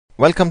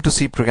Welcome to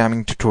C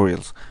programming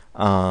tutorials.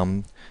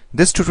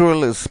 This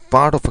tutorial is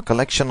part of a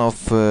collection of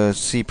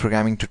C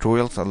programming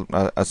tutorials,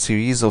 a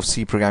series of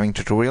C programming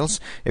tutorials.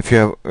 If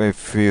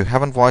you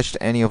haven't watched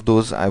any of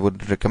those, I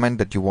would recommend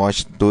that you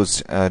watch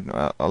those,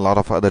 a lot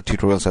of other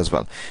tutorials as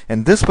well.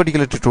 In this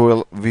particular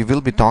tutorial, we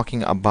will be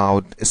talking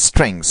about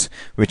strings,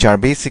 which are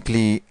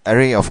basically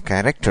array of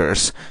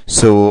characters.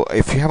 So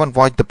if you haven't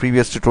watched the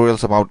previous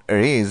tutorials about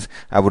arrays,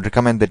 I would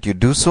recommend that you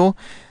do so.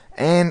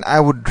 And I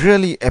would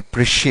really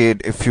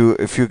appreciate if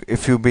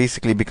you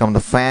basically become the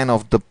fan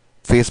of the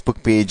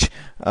Facebook page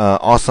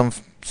Awesome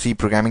C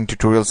Programming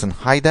Tutorials in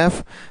High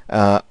Def,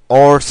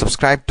 or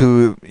subscribe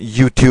to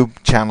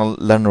YouTube channel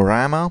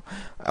Learnorama,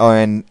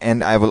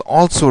 and I will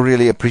also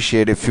really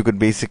appreciate if you could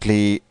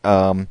basically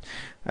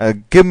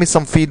give me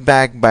some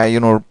feedback by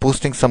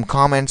posting some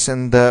comments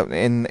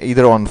in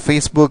either on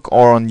Facebook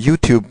or on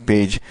YouTube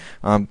page,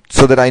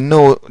 so that I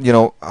know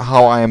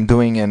how I am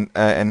doing, and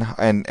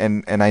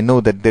I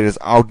know that there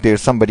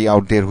is somebody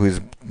out there who is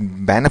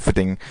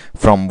benefiting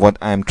from what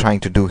I am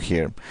trying to do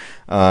here.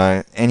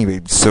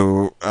 Anyway,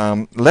 so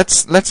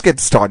let's get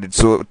started.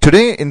 So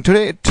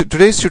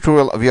today's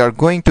tutorial, we are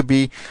going to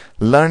be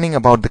learning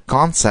about the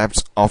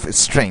concepts of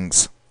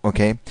strings.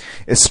 Okay,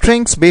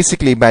 strings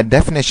basically, by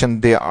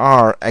definition, they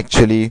are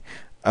actually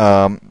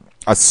a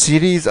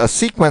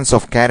sequence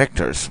of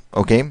characters.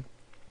 Okay,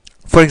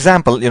 for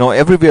example,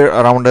 everywhere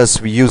around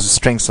us we use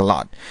strings a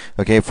lot.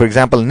 Okay, for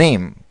example,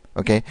 name.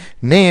 Okay,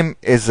 name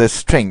is a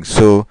string.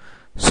 So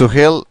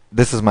Suhail,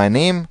 this is my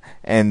name,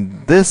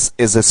 and this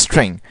is a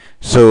string.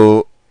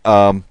 So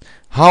how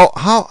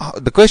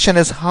the question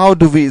is, how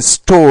do we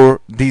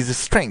store these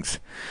strings?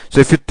 So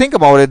if you think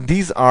about it,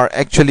 these are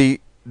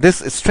actually, this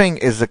string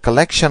is a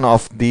collection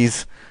of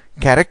these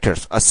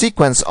characters, a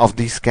sequence of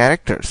these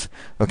characters.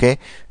 Okay,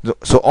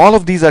 so all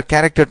of these are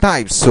character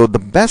types. So the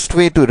best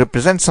way to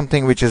represent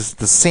something which is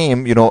the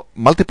same,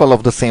 multiple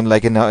of the same,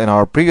 like in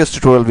our previous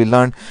tutorial we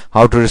learned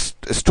how to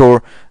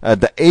store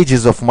the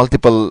ages of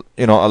multiple,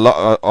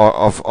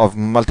 of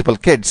multiple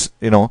kids,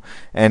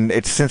 and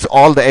it's, since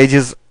all the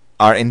ages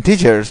are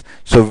integers,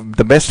 so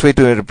the best way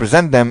to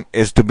represent them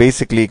is to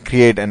basically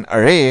create an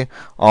array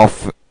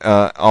of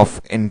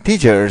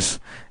integers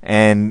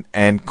and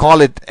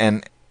call it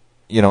an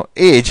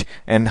age,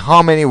 and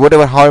how many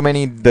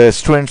the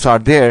students are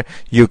there,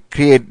 you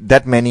create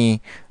that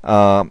many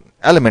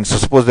elements. So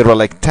suppose there were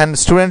like 10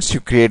 students, you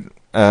create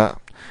an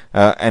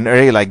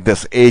array like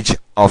this, age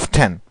of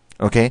 10.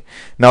 Okay,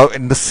 now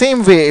in the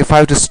same way, if I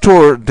have to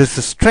store this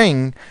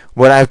string,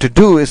 what I have to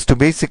do is to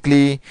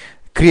basically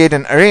create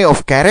an array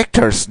of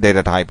characters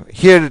data type.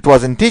 Here it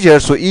was integer,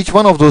 so each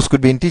one of those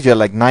could be integer,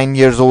 like 9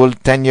 years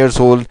old, 10 years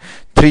old,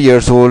 3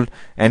 years old,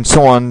 and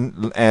so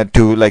on,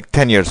 to like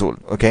 10 years old.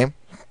 Okay,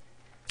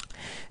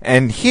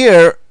 and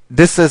here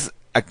this is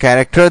a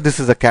character, this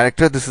is a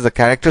character, this is a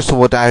character. So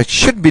what I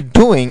should be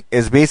doing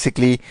is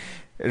basically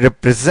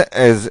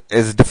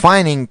is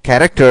defining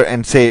character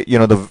and say,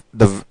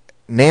 the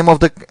name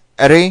of the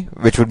array,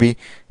 which would be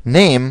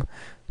name.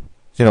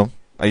 You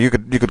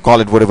could call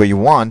it whatever you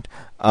want.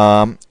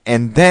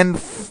 And then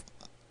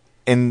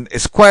in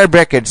square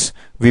brackets,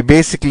 we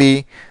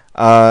basically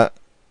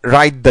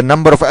write the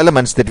number of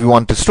elements that we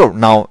want to store.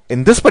 Now,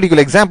 in this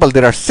particular example,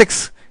 there are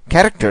 6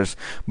 characters,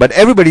 but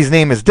everybody's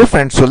name is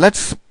different. So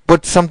let's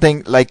put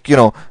something like,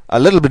 a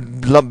little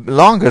bit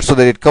longer, so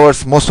that it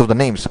covers most of the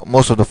names,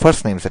 most of the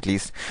first names at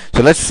least.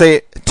 So let's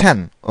say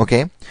 10.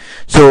 Okay,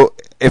 so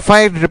if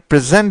I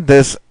represent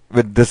this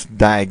with this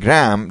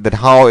diagram, that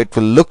how it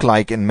will look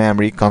like in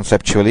memory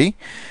conceptually,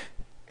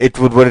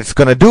 what it's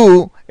going to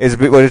do is,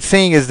 what it's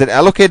saying is that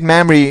allocate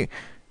memory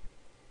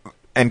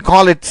and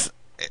call it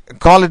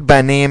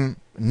by name,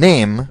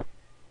 and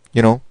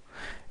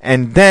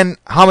then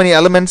how many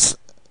elements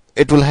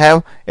it will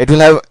have. It will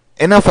have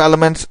enough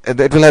elements.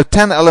 It will have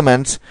 10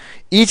 elements.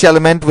 Each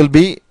element will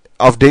be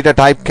of data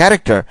type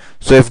character.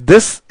 So if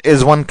this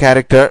is one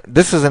character,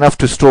 this is enough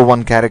to store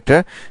one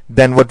character.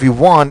 Then what we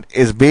want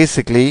is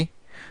basically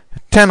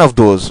 10 of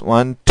those.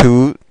 1,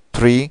 2,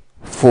 3,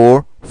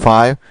 4,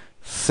 5,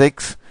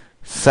 6,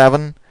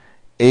 7,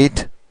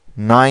 8,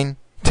 9,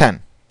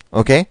 10.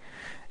 Okay,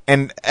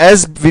 and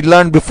as we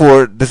learned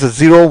before, this is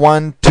 0,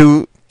 1,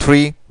 2,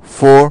 3,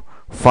 4,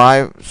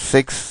 5,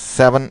 6,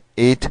 7,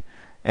 8,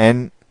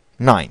 and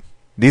 9.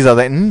 These are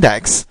the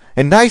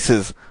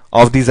indices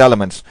of these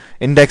elements.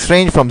 Index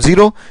range from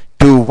 0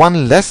 to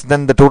 1 less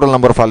than the total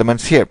number of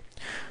elements here.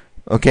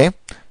 Okay,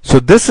 so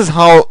this is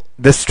how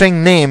the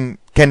string name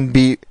can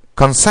be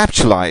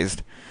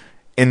conceptualized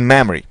in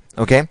memory.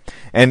 Okay,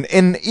 and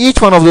in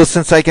each one of those,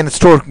 since I can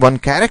store one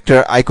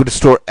character, I could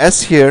store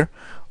S here,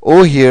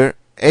 O here,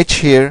 H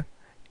here,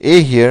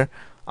 A here,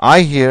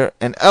 I here,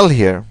 and L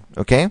here.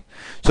 Okay,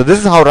 so this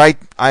is how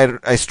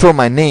I store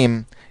my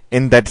name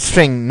in that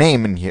string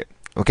name in here.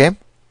 Okay,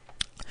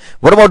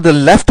 what about the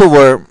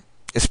leftover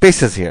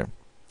spaces here?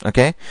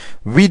 Okay,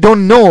 we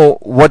don't know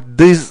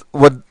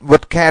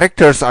what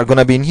characters are going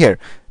to be in here.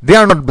 They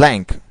are not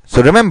blank.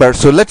 So remember,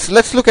 so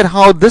let's look at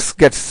how this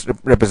gets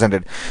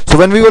represented. So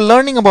when we were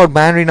learning about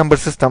binary number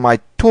system, I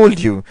told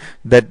you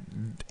that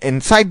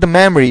inside the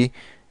memory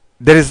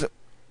there is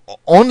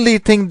only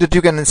thing that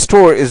you can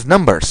store is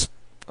numbers.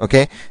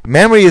 Okay,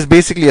 memory is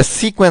basically a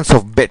sequence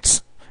of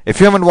bits. If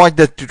you haven't watched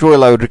that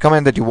tutorial, I would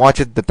recommend that you watch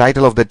it. The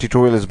title of that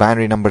tutorial is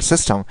binary number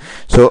system.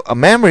 So a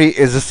memory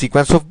is a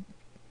sequence of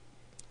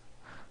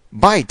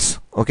bytes.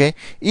 Okay,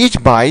 each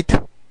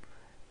byte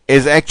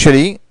is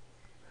actually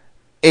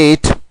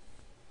 8.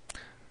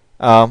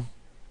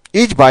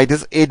 Each byte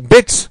is 8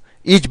 bits.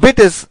 Each bit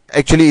is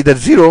actually either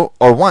 0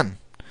 or 1.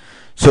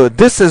 So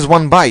this is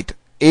 1 byte,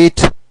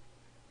 8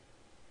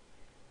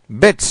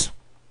 bits.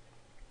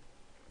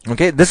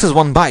 Okay, this is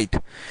 1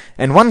 byte,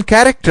 and 1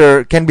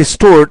 character can be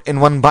stored in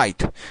 1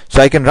 byte.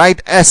 So I can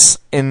write S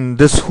in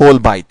this whole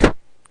byte.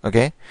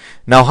 Okay,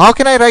 now how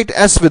can I write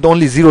S with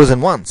only zeros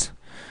and ones?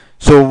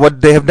 So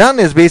what they have done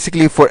is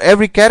basically for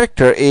every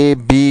character A,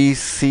 B,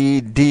 C,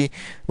 D,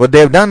 what they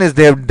have done is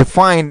they have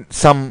defined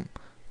some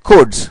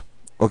codes.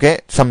 Okay,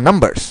 some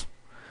numbers.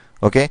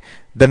 Okay,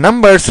 the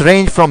numbers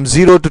range from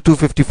 0 to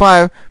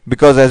 255,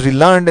 because as we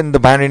learned in the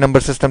binary number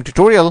system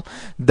tutorial,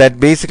 that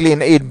basically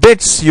in 8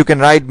 bits you can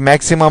write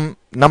maximum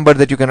number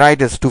that you can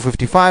write is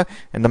 255,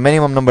 and the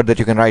minimum number that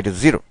you can write is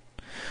 0.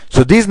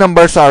 So these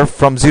numbers are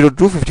from 0 to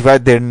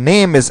 255. Their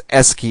name is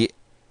ASCII,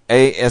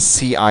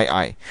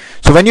 ASCII.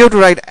 So when you have to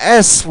write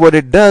S, what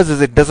it does is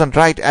it doesn't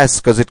write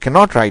S because it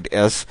cannot write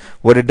S.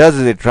 What it does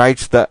is it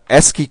writes the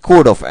ASCII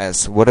code of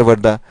S. Whatever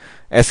the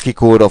ASCII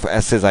code of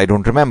S is, I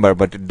don't remember,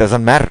 but it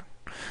doesn't matter.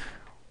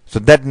 So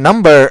that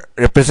number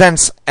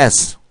represents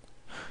S.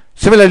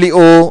 Similarly,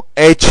 O,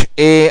 H,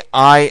 A,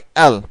 I,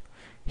 L.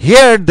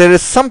 Here there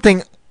is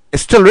something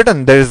still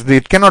written.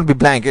 It cannot be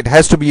blank. It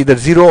has to be either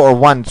 0 or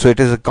 1. So it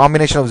is a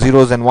combination of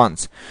zeros and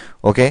ones.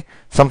 Okay,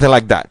 something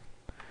like that.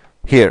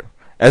 Here,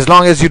 as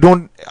long as you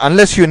don't,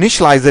 unless you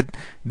initialize it,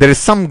 there is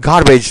some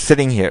garbage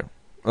sitting here.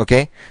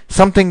 Okay,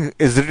 something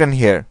is written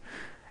here,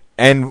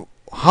 and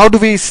how do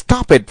we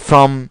stop it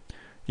from,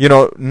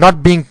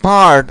 not being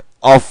part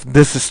of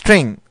this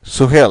string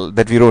Suhail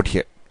that we wrote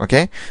here?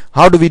 Okay,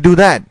 how do we do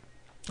that?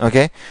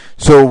 Okay,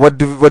 so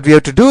what we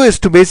have to do is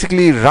to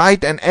basically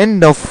write an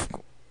end of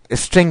a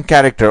string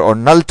character or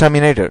null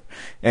terminator,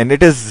 and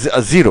it is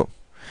a 0.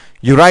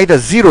 You write a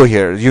 0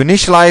 here. You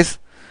initialize,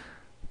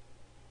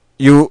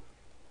 you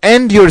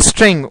end your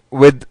string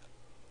with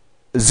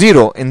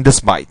 0 in this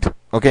byte.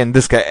 Okay, in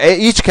this case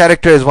each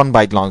character is 1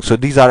 byte long, so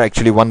these are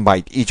actually 1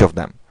 byte each of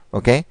them.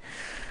 Okay,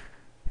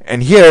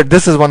 and here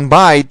this is 1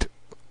 byte,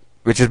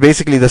 which is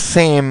basically the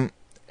same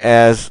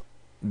as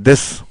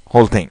this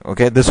whole thing.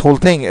 Okay, this whole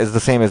thing is the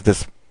same as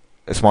this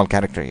small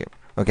character here.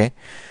 Okay,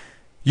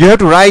 you have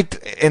to write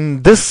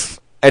in this,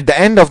 at the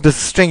end of this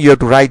string you have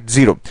to write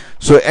 0.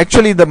 So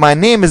actually my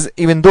name is,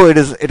 even though it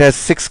has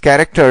 6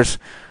 characters,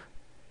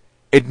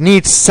 it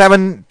needs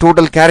 7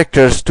 total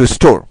characters to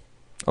store.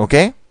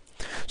 Okay,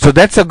 so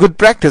that's a good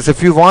practice.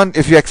 If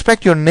you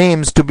expect your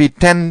names to be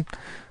 10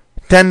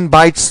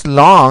 bytes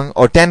long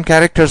or 10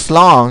 characters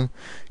long,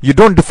 you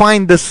don't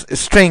define this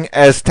string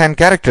as 10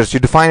 characters.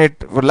 You define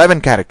it for 11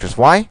 characters.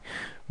 Why?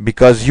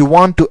 Because you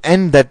want to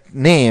end that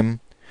name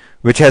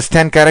which has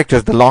 10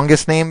 characters, the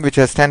longest name which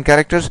has 10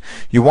 characters,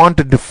 you want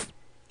to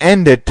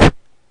end it,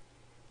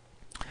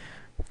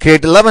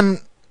 create 11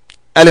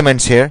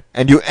 elements here,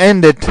 and you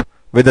end it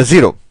with a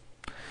 0.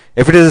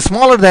 If it is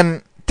smaller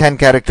than 10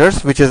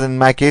 characters, which is in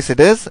my case it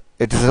is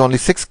only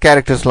 6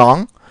 characters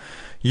long,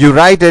 you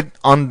write it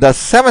on the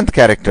 7th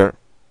character.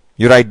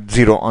 You write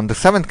 0 on the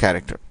 7th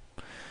character.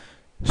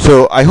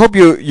 So I hope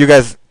you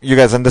guys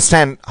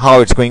understand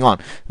how it's going on.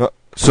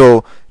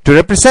 So to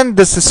represent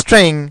this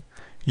string,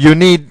 you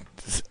need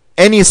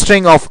any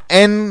string of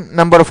n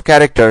number of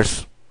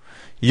characters.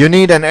 You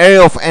need an array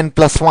of n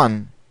plus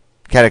 1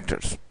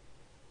 characters.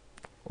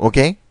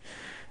 Okay,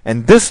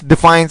 and this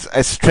defines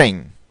a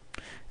string,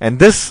 and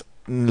this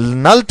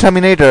null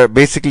terminator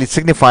basically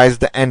signifies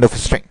the end of a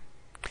string.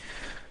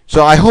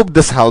 So I hope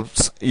this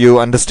helps you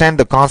understand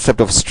the concept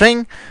of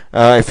string.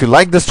 If you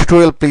like this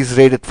tutorial, please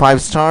rate it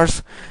 5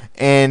 stars,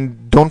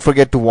 and don't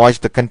forget to watch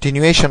the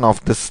continuation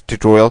of this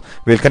tutorial.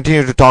 We'll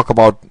continue to talk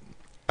about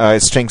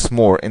strings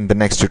more in the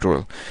next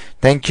tutorial.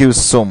 Thank you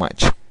so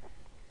much.